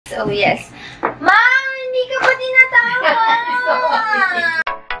So, yes. Ma'am, hindi ka pa tinatawa!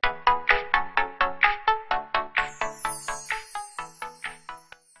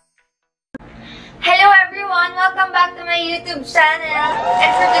 Hello everyone! Welcome back to my YouTube channel!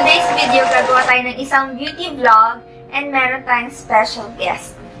 And for today's video, gagawa tayo ng isang beauty vlog and meron tayong special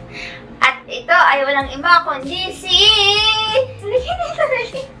guest. At ito ay walang iba kundi si...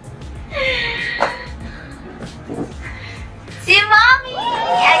 Si Mommy!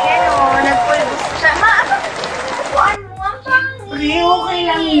 Ayan o, nagpulbos siya. Ma, ano mo? Ang pangit. Okay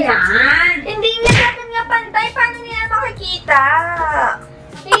lang yan. Hindi nga dapat nga pantay. Paano nila makikita?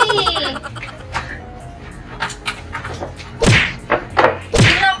 Hey!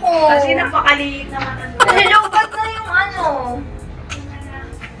 Tingnan ko. Kasi napakaliit naman ang doon. Nalilubat na yung ano.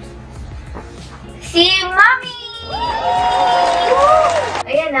 Si Mommy!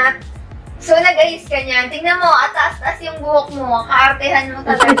 Ayan na. So, nag-ayos ka niyan. Tingnan mo, ataas-taas yung buhok mo. Kaartehan mo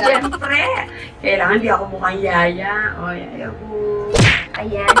talaga. Siyempre. Kailangan di ako mukhang yaya. O, yaya ko.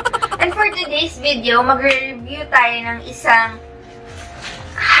 Ayan. And for today's video, magre-review tayo ng isang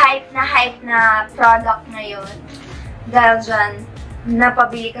hype na product ngayon. Dahil dyan,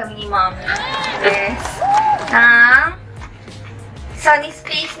 napabili kami ni Mommy. Yes. Ang Sunny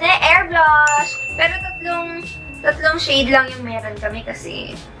Space na Airblush. Pero tatlong shade lang yung meron kami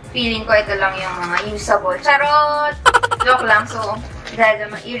kasi feeling ko ito lang yung mga usable. Charot! Joke lang. So,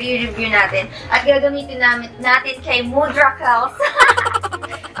 i-review natin. At gagamitin natin kay Mudrakels.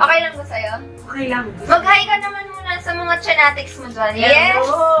 Okay lang ba sa'yo? Okay lang. Mag-hi ka naman muna sa mga chanatics mo dyan. Yes!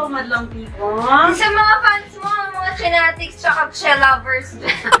 Hello, madlang people. Sa mga fans mo, mga chanatics tsaka cha-lovers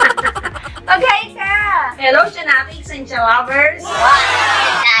dyan. Mag-hi ka! Hello, chanatics and cha-lovers.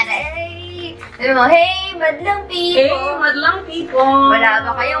 Wow! Nanay! Sabi mo, hey, madlang people! Hey, madlang people! Wala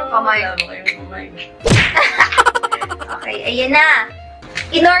ba kayong kamay? Wala ba kayong kamay? Okay, ayan na.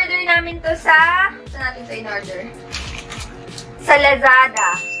 In-order namin to sa... Saan natin to in-order? Sa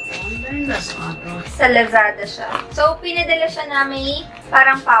Lazada. Sa Lazada siya. So, pinadala siya na may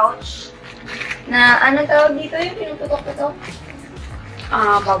parang pouch. Na, anong tawag dito yung pinuputok-putok?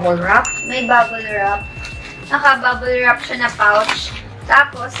 Bubble wrap. May bubble wrap. Naka-bubble wrap siya na pouch.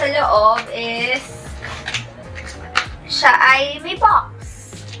 Tapos, sa loob is, siya ay may box.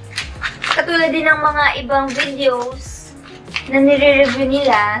 Katulad din ng mga ibang videos na nire-review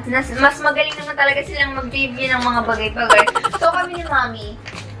nila, na mas magaling naman talaga silang mag-review ng mga bagay-bagay. So, kami ni Mommy,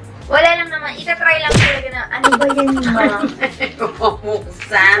 wala lang naman, itatry lang talaga na, ano ba yan, Ma?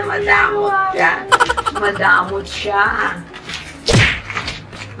 Bumuksan, madamot siya. Madamot siya.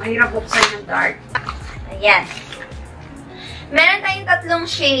 Mahirap buksan yung dark. Ayan. Meron tayong tatlong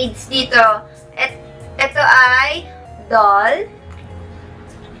shades dito. Ito ay Doll,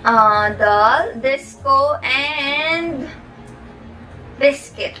 Disco, and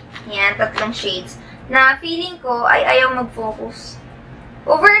Biscuit. Yan, tatlong shades. Na feeling ko ay ayaw mag-focus.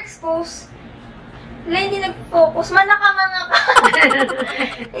 Overexpose. Wala, hindi nag-focus. Manakanganga ka.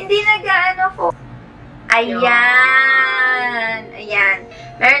 Hindi nag-ano-focus. Ayan. Ayan.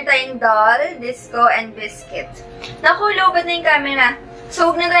 Meron tayong Doll, Disco, and Biscuit. Naku, lobad na yung camera. So,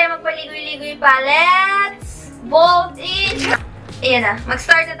 huwag na tayo magpaligoy-ligoy pa. Let's bolt in! Ayan na.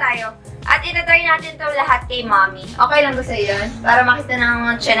 Mag-start na tayo. At itatry natin ito lahat kay Mommy. Okay lang ba sa'yo yun? Para makita ng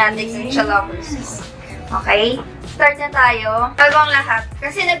mga chanatics and cha-lovers. Okay? Start na tayo. Talbang lahat.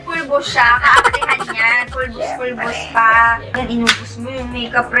 Kasi nagpulbos siya. Kaaktihan niya. Pulbos pa. Yan, inubos mo yung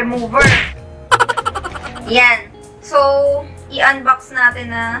makeup remover. Yan. So, i-unbox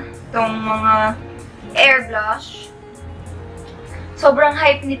natin na itong mga Airblush. Sobrang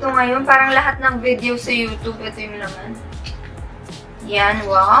hype nito ngayon. Parang lahat ng video sa YouTube, ito yung laman. Yan.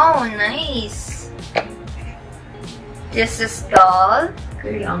 Wow. Nice. This is Doll.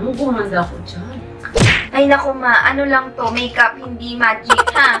 Kailangan mo gumanda ko dyan. Ay, naku ma. Ano lang to? Makeup, hindi magic,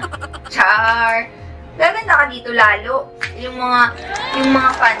 ha? Char. Gaganda ka dito lalo. Yung mga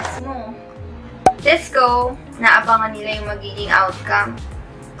fans mo. Disco, naabangan nila yung magiging outcome.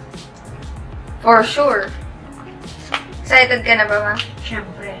 For sure. Excited ka na ba, ma?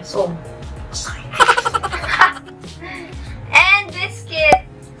 Siyempre. So, excited. And Biscuit.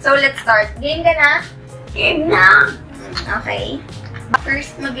 So, let's start. Game ka na? Game na. Okay.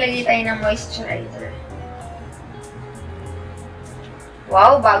 First, maglagay tayo ng moisturizer.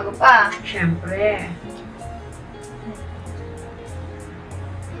 Wow, bago pa. Siyempre.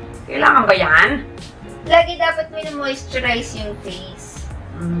 Kailangan ba yan? Lagi dapat mo na-moisturize yung face.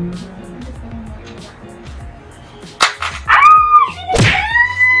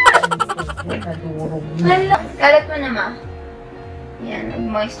 Kalat mo na, ma. Yan,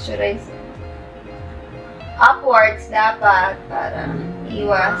 nag-moisturize. Upwards dapat para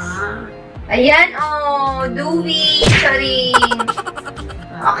iwas. Ayan, oh, dewy, charing.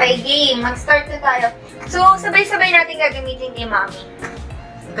 Okay, game. Mag-start na tayo. So, sabay-sabay natin gagamitin kay Mami.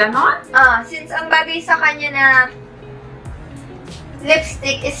 Ganon? Since ang bagay sa kanya na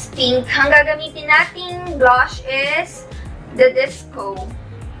lipstick is pink, ang gagamitin nating blush is the Disco.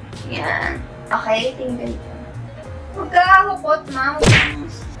 Yan. Okay, tingnan ko. Huwag ka hukot, Ma.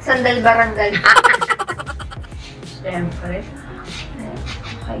 Sandal baranggal. Siyempre.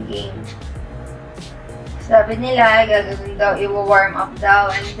 Okay, game. Sabi nila, gagawin daw, i-warm up daw,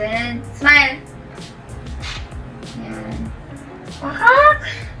 and then, smile! Yan. Pakak!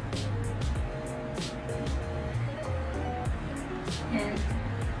 Yan.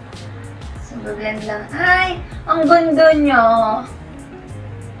 So, blend lang. Ay! Ang ganda niya!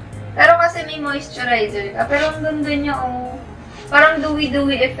 Pero kasi may moisturizer ka, pero ang ganda niya, oh. Parang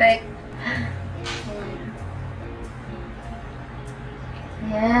dewy-dewy effect.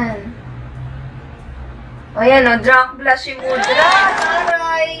 Yan. O yan o, drunk blush si Mudra.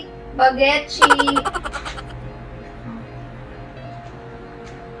 Aray! Bagetchi.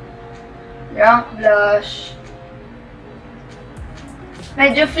 Drunk blush.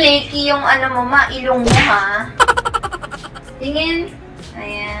 Medyo flaky yung ano mo, ilong mo ha. Tingin.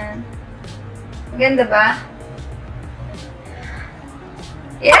 Ayan. Maganda ba?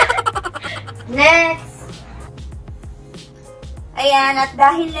 Yeah. Next. Ayan, at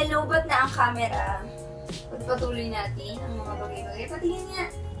dahil nalubat na ang camera, pagpatuloy natin ang mga bagay-bagay. Patingin niya.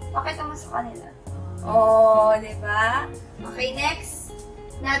 Pakita mo sa kanila. Oh, diba? Okay, next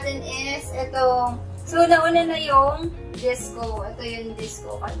natin is itong... So, nauna na yung Disco. Ito yung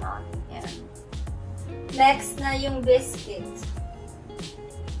Disco kay Mami. Yan. Next na yung Biscuit.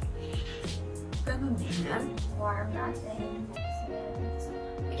 Ganon din yan. Warm natin.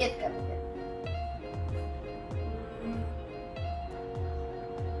 Pikit ka, pikit.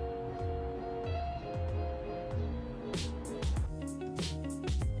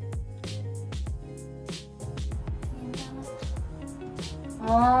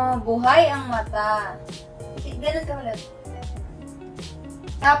 Oh, buhay ang mata. Ganun ka ulit.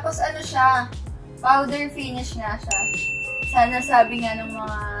 Tapos ano siya, powder finish nga siya. Sana sabi nga ng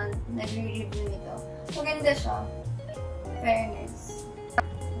mga nagre-review nito. Maganda siya. Fairness.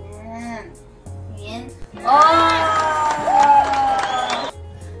 Yan. Yan. Oh!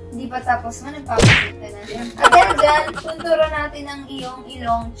 Hindi pa tapos man, nagpapakit ka na siya. At dyan, tunturo natin ang iyong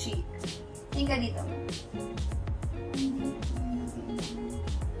ilong cheek. Tingka dito.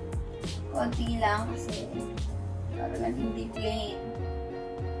 Konti lang kasi para lang hindi plain.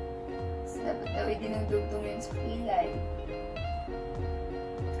 Kasi dapat daw dinudugtong yun sa kilay.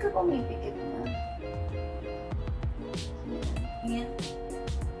 Ba't ka pumipikit na? Yan.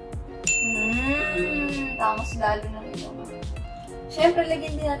 Tangos lalo ng ilong. Siyempre,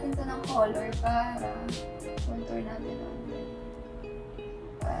 lagyan din natin ito ng color para contour natin.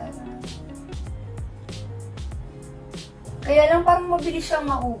 Kaya lang parang mabilis siyang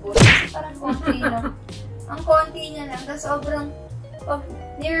maubos. Kasi parang konti lang. Ang konti niya lang. Tapos sobrang, pag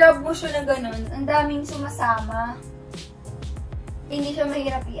nirub mo siya na ganun, ang daming sumasama. Hindi siya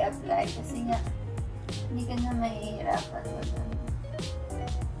mahirap i-apply. Kasi nga, hindi ka na mahihirapan.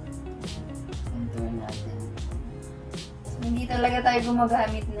 Contour natin. So, hindi talaga tayo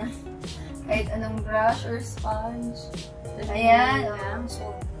gumagamit na kahit anong brush or sponge. Ayan.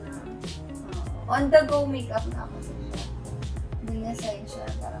 On the go makeup na kasi siya. Sign siya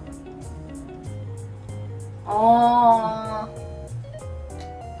para oh!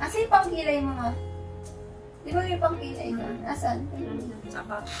 Asa yung pangkilay mo nga? Di ba may pangkilay ka? Asan?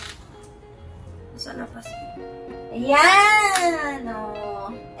 Saka. Sa labas. Ayan!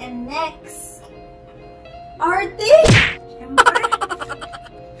 Oh. And next. Arte! Siyempre.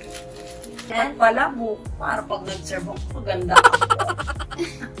 Yan pala, para pag nag-serve ako, maganda ako.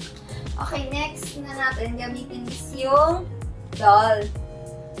 Okay, next na natin gamitin is yung doll.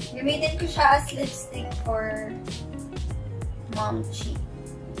 Gamitin ko siya as lipstick for mom cheek.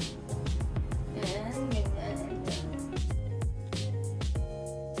 Ayan, ganyan.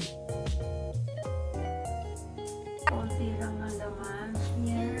 Konti lang ang laman.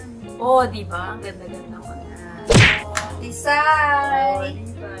 Yan. Oh, diba? Ang ganda-ganda ko na. Oh, design! Oh,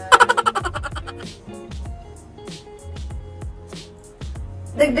 diba?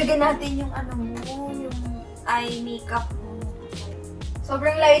 Dagdagan natin yung ano mo, yung eye makeup mo.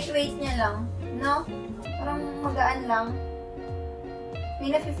 Sobrang lightweight niya lang, no? Parang magaan lang.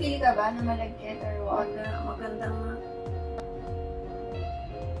 May nafe-feel ka ba na malagkit or what? Maganda nga.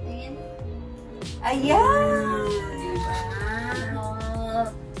 Tingin. Ayan!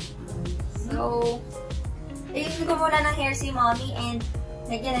 Diba? So, Ayusin ko muna ng hair si Mommy and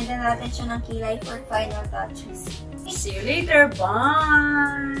lagyan natin siya ng kilay for final touches. See you later.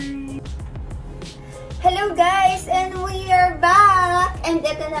 Bye! Hello guys! And we are back! And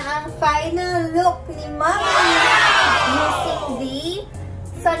ito na ang final look ni Mommy using the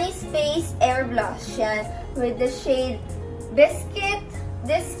Sunny Space Airblush. Yan. With the shade Biscuit,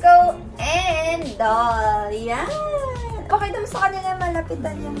 Disco, and Doll. Yan! Pakita mo sa kanila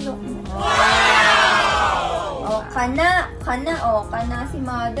malapitan yung look mo. Oh, kana si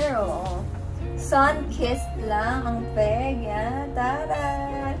Mother, oh. Sun-kissed lang ang peg, yan.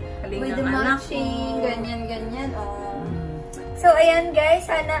 Tara! With the matching, ganyan, oh. So, ayan guys,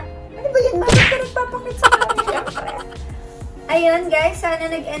 sana, ano ba yun? Bakit ka nagpapakit sa kami? Siyempre. Ayun guys, sana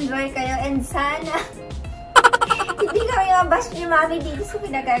nag-enjoy kayo and sana hindi kami mabash ni Mami dito sa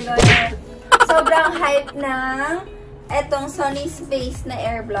pinagagawa niya. Sobrang hype ng etong Sunny Space na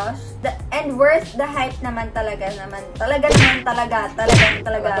Airblush. And worth the hype naman talaga siya.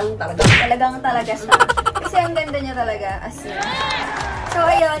 Kasi ang ganda niya talaga. As in. So,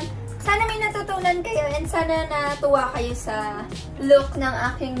 ayun. Sana may natutunan kayo and sana natuwa kayo sa look ng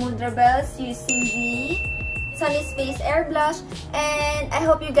aking Mudrakels using the Sunny Space Airblush. And I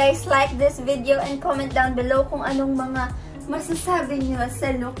hope you guys like this video and comment down below kung anong mga masasabi niyo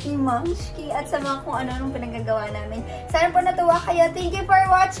sa look ni Momshki at sa mga kung ano-anong pinagagawa namin. Sana po natuwa kayo. Thank you for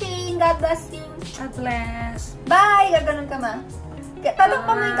watching. God bless you. God bless. Bye! Gaganon ka ma.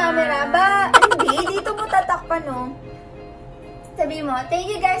 Tatakpan mo yung camera. Ba? Hindi. Dito mo tatakpan, no? Sabi mo, thank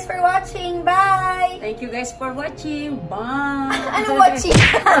you guys for watching. Bye! Thank you guys for watching. Bye! Ano watching?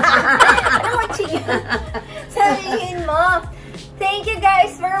 Ano watching? Sabihin mo, thank you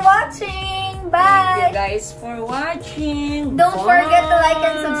guys for watching. Bye! Thank you guys for watching. Don't forget to like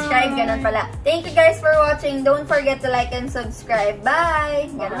and subscribe. Ganon pala. Thank you guys for watching. Don't forget to like and subscribe.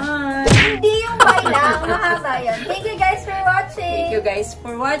 Bye! Ganon. Bye! Hindi yung bye lang. Mahaba yun. Thank you guys for watching. Thank you guys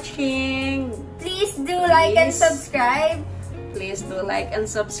for watching. Please do like and subscribe. Please do like and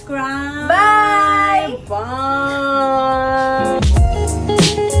subscribe. Bye! Bye!